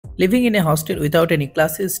Living in a hostel without any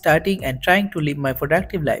classes, starting and trying to live my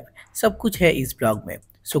productive life. सब कुछ है इस blog में.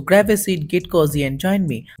 So grab a seat, get cozy and join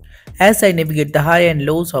me as I navigate the high and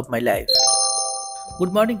lows of my life.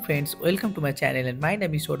 Good morning friends, welcome to my channel and my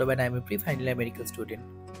name is Sourav and I am a pre-final year medical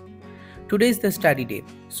student. Today is the study day.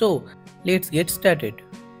 So let's get started.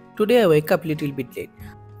 Today I wake up little bit late.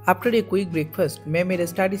 After a quick breakfast, मैं मेरा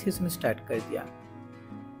study session start कर दिया.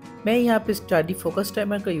 मैं यहाँ पे study focus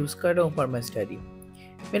timer का use कर रहा हूँ for my study.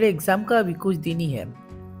 मेरे एग्ज़ाम का अभी कुछ दिन ही है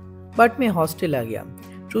बट मैं हॉस्टल आ गया.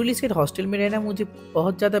 ट्रूली सेड हॉस्टल में रहना मुझे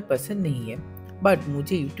बहुत ज़्यादा पसंद नहीं है बट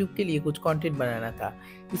मुझे यूट्यूब के लिए कुछ कंटेंट बनाना था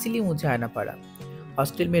इसीलिए मुझे आना पड़ा.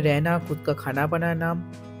 हॉस्टल में रहना, खुद का खाना बनाना,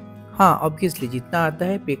 हाँ ऑब्वियसली जितना आता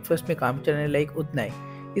है ब्रेकफास्ट में काम चलाने लायक उतना ही.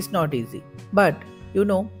 It's not easy but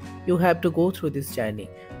you have to go through this journey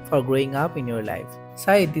for growing up in your life.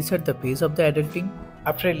 शायद these are the phase of the adulting.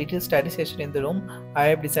 After a little study session in the room, I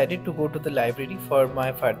have decided to go to the library for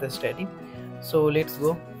my further study. So let's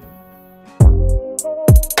go.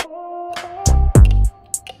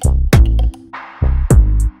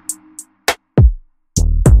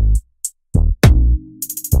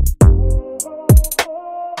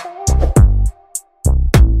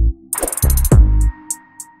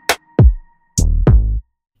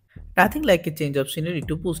 Nothing like a change of scenery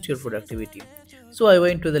to boost your productivity. So I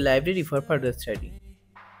went to the library for further study.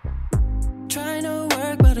 Trying to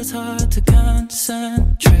work but it's hard to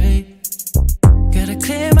concentrate. Gotta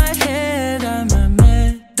clear my head, I'ma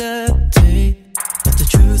meditate. But the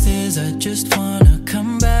truth is I just wanna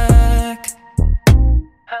come back.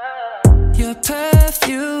 Your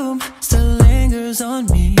perfume still lingers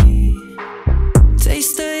on me.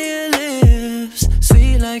 Taste of your lips,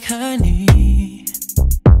 sweet like honey.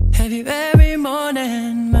 Have you every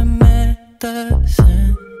morning, my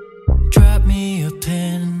medicine? Drop me a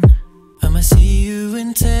pin, I'ma see you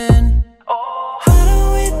in 10. Why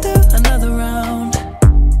don't we do another round?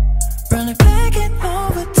 Run it back in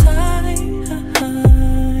overtime.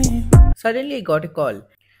 Suddenly I got a call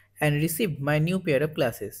and received my new pair of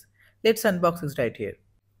glasses. Let's unbox this right here.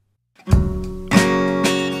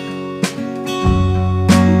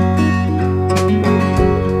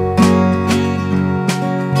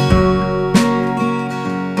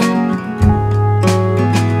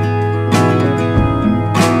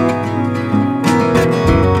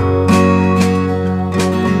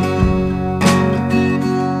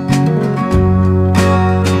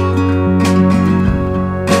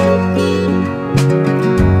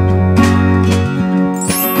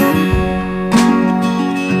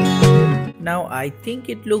 Now I think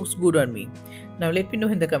it looks good on me. Now let me know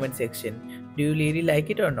in the comment section. Do you really like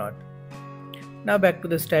it or not? Now back to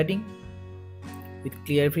the studying with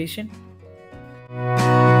clear vision.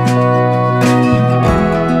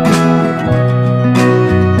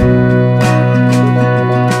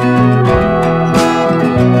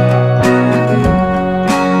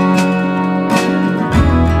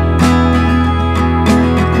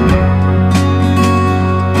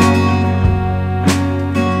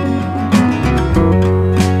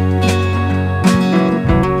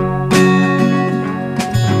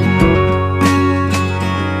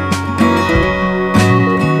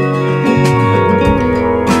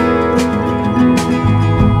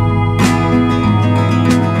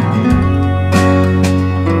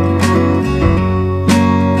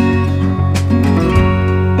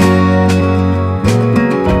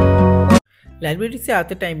 Library से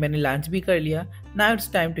आते time मैंने lunch भी कर लिया. Now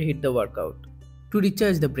it's time to hit the workout to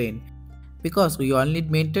recharge the brain because we all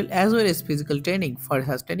need mental as well as physical training for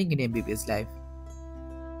sustaining in MBBS life.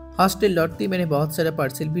 Hostel लौटते मैंने बहुत सारा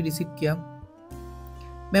पार्सल भी रिसीव किया.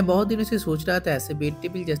 मैं बहुत दिनों से सोच रहा था ऐसे बेड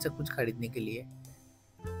टेबल जैसा कुछ खरीदने के लिए.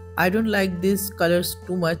 I don't like this colours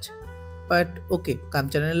too much but okay, काम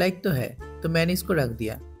चलाने लायक तो है तो मैंने इसको रख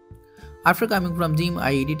दिया. After coming from gym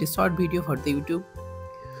I edit A short video for the YouTube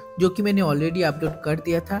जो कि मैंने ऑलरेडी अपलोड कर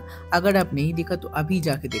दिया था. अगर आप नहीं देखा तो अभी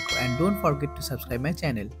जाके देखो and don't forget to subscribe my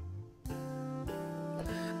channel.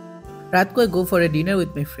 रात को आई go for a dinner with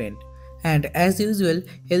my friend and as usual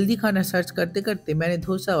healthy खाना सर्च करते करते मैंने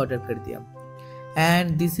डोसा ऑर्डर कर दिया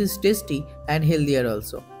and this is tasty and healthier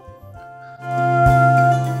also.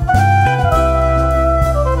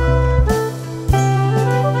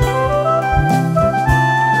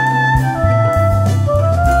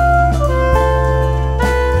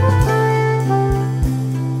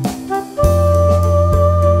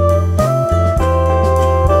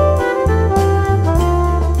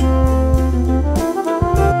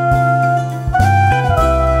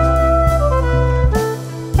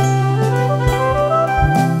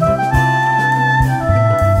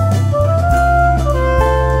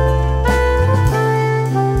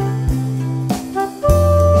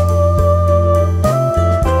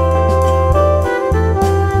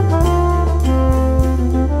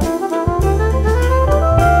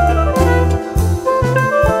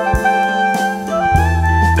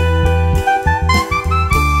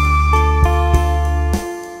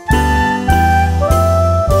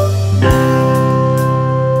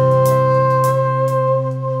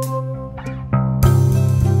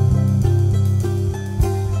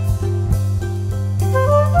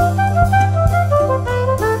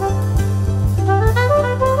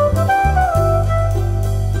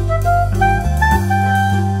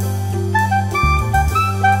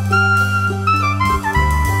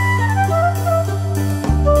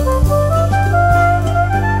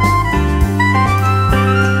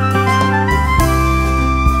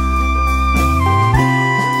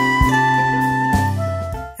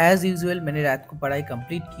 As usual मैंने रात को पढ़ाई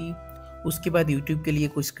कंप्लीट की, उसके बाद यूट्यूब के लिए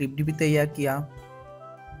कुछ स्क्रिप्ट भी तैयार किया।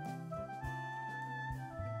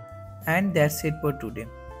 And that's it for today.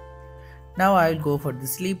 Now I will go for the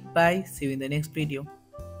sleep. Bye, C you in the next video.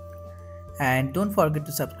 And don't forget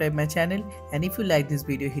to subscribe my channel, and if you like this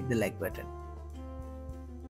video, hit the like button.